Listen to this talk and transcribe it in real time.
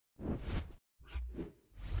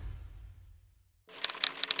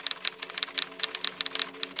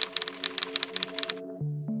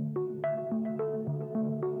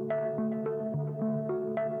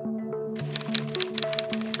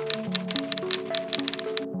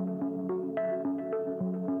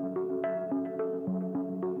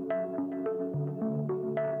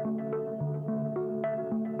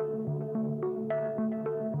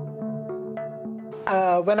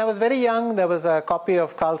when I was very young, there was a copy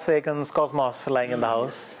of Carl Sagan's Cosmos lying in the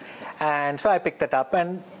house. And so I picked it up.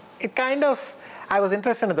 And it kind of, I was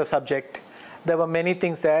interested in the subject. There were many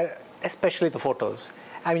things there, especially the photos.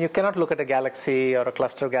 I mean, you cannot look at a galaxy or a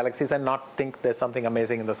cluster of galaxies and not think there's something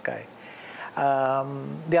amazing in the sky.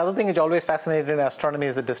 The other thing which always fascinated in astronomy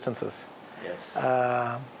is the distances.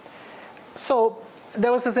 Yes. So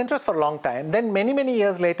there was this interest for a long time. Then many, many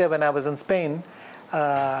years later when I was in Spain,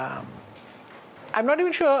 I'm not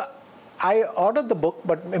even sure, I ordered the book,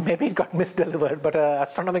 but maybe it got misdelivered, but an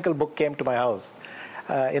astronomical book came to my house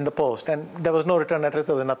in the post, and there was no return address,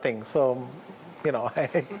 there was nothing. So, you know, I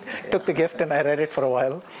took the gift and I read it for a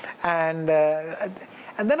while. And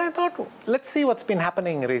then I thought, let's see what's been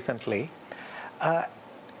happening recently.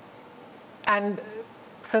 And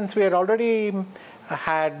since we had already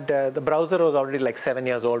had, the browser was already like 7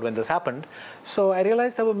 years old when this happened, so I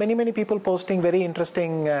realized there were many, many people posting very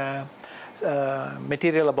interesting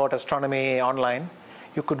material about astronomy online.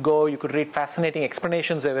 You could go, you could read fascinating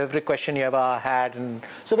explanations of every question you ever had. And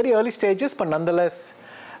so very early stages, but nonetheless,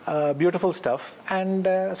 beautiful stuff. And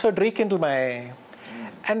so it rekindled my...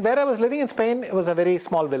 And where I was living in Spain, it was a very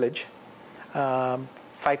small village.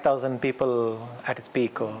 5,000 people at its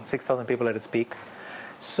peak, or 6,000 people at its peak.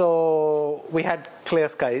 So we had clear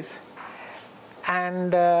skies.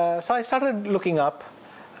 And so I started looking up,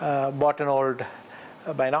 bought an old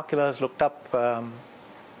binoculars, looked up,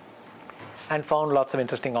 and found lots of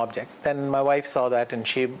interesting objects. Then my wife saw that, and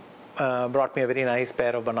she brought me a very nice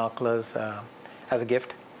pair of binoculars as a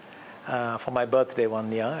gift for my birthday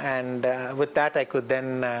one year. And with that, I could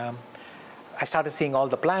then, I started seeing all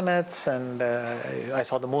the planets, and I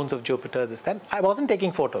saw the moons of Jupiter, this, that. I wasn't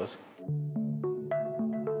taking photos.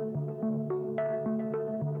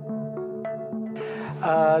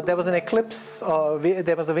 There was an eclipse,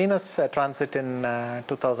 there was a Venus transit in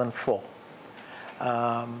 2004.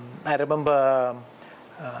 I remember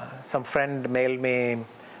some friend mailed me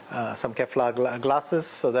some Kevlar glasses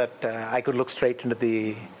so that I could look straight into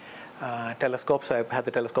the telescope. So I had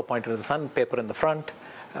the telescope pointed at the sun, paper in the front.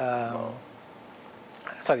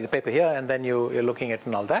 Sorry, the paper here, and then you're looking at it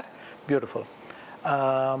and all that. Beautiful.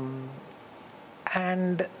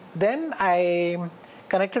 And then I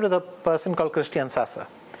connected with a person called Christian Sasser.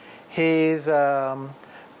 He's a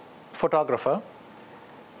photographer.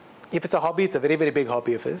 If it's a hobby, it's a very, very big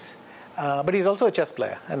hobby of his. But he's also a chess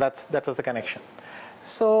player, and that was the connection.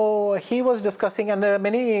 So he was discussing, and there are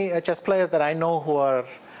many chess players that I know who are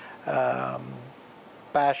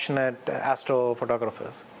passionate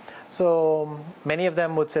astrophotographers. So many of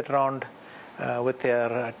them would sit around with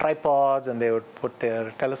their tripods, and they would put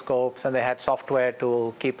their telescopes, and they had software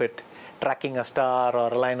to keep it tracking a star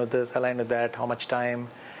or align with this, align with that, how much time.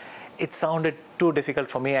 It sounded too difficult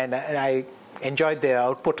for me, and I enjoyed their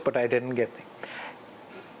output, but I didn't get it.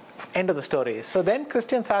 End of the story. So then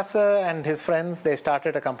Christian Sasser and his friends, they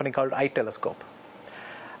started a company called iTelescope.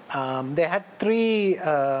 They had 3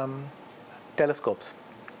 telescopes.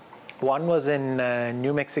 One was in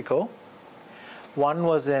New Mexico, one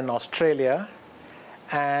was in Australia,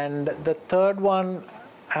 and the third one,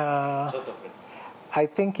 South Africa. I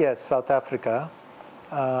think, yes, South Africa.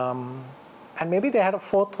 And maybe they had a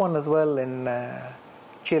 4th one as well in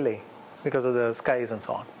Chile because of the skies and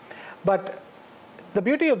so on. But the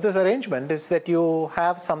beauty of this arrangement is that you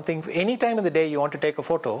have something, any time in the day you want to take a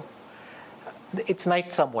photo, it's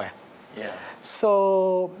night somewhere. Yeah.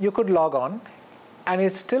 So you could log on, and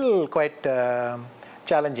it's still quite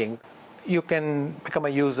challenging. You can become a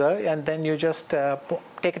user, and then you just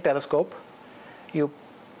take a telescope, you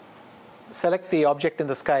select the object in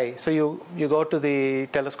the sky. So you go to the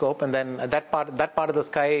telescope, and then that part of the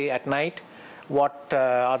sky at night, what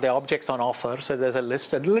are the objects on offer. So there's a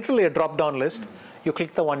list, literally a drop-down list. You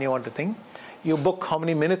click the one you want to think. You book how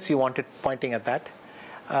many minutes you want it pointing at that.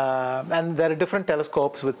 And there are different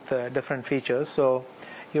telescopes with different features. So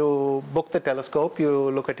you book the telescope, you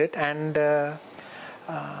look at it, and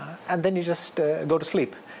then you just go to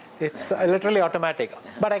sleep. It's literally automatic.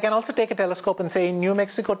 But I can also take a telescope and say, in New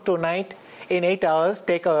Mexico tonight, in 8 hours,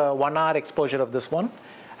 take a 1 hour exposure of this one.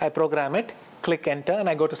 I program it, click enter, and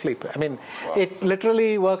I go to sleep. I mean, wow. It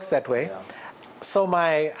literally works that way. Yeah. So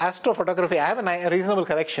my astrophotography, I have a reasonable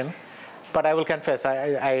collection, but I will confess,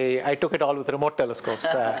 I took it all with remote telescopes.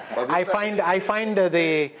 I find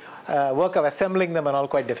the work of assembling them and all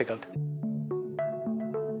quite difficult.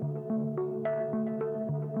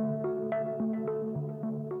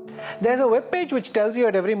 There's a web page which tells you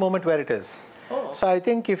at every moment where it is. Oh. So I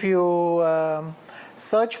think if you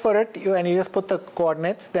search for it and you just put the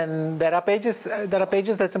coordinates, then there are pages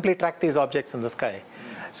that simply track these objects in the sky.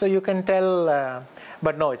 So you can tell,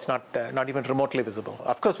 but no, it's not even remotely visible.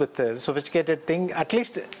 Of course, with the sophisticated thing, at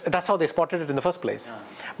least that's how they spotted it in the first place.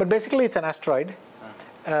 But basically, it's an asteroid,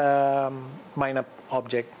 minor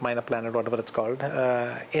object, minor planet, whatever it's called,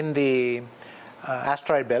 in the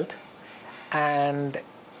asteroid belt, and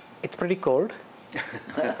it's pretty cold.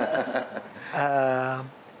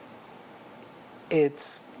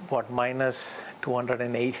 It's what, minus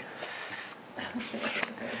 208,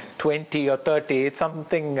 20 or 30. It's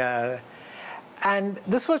something. And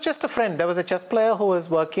this was just a friend. There was a chess player who was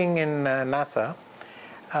working in NASA,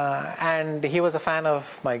 and he was a fan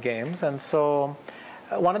of my games. And so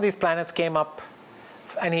one of these planets came up,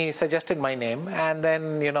 and he suggested my name. And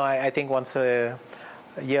then, you know, I think once a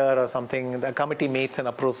year or something, the committee meets and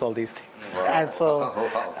approves all these things. Wow. And so,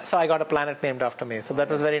 Wow. so I got a planet named after me. So that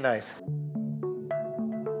was very nice.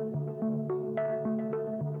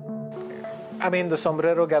 I mean, the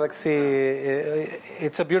Sombrero Galaxy,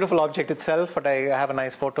 it's a beautiful object itself, but I have a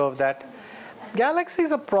nice photo of that.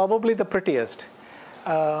 Galaxies are probably the prettiest.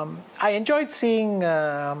 I enjoyed seeing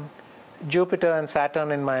Jupiter and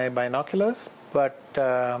Saturn in my binoculars, but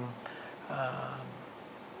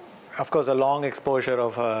of course, a long exposure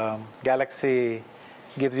of a galaxy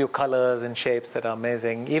gives you colors and shapes that are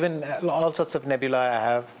amazing. Even all sorts of nebulae I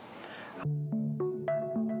have.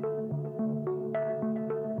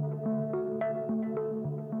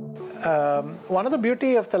 One of the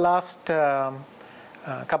beauty of the last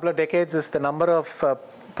couple of decades is the number of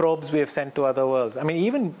probes we have sent to other worlds. I mean,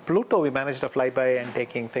 even Pluto we managed to fly by and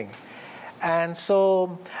taking thing. And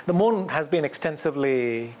so the moon has been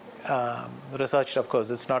extensively researched, of course.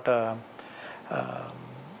 It's not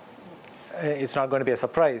going to be a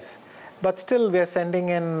surprise. But still, we are sending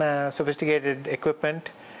in sophisticated equipment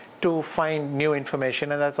to find new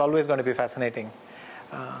information, and that's always going to be fascinating.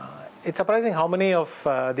 It's surprising how many of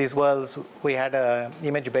these worlds we had an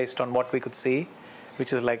image based on what we could see,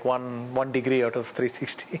 which is like one degree out of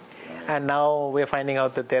 360. And now we're finding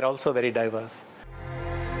out that they're also very diverse.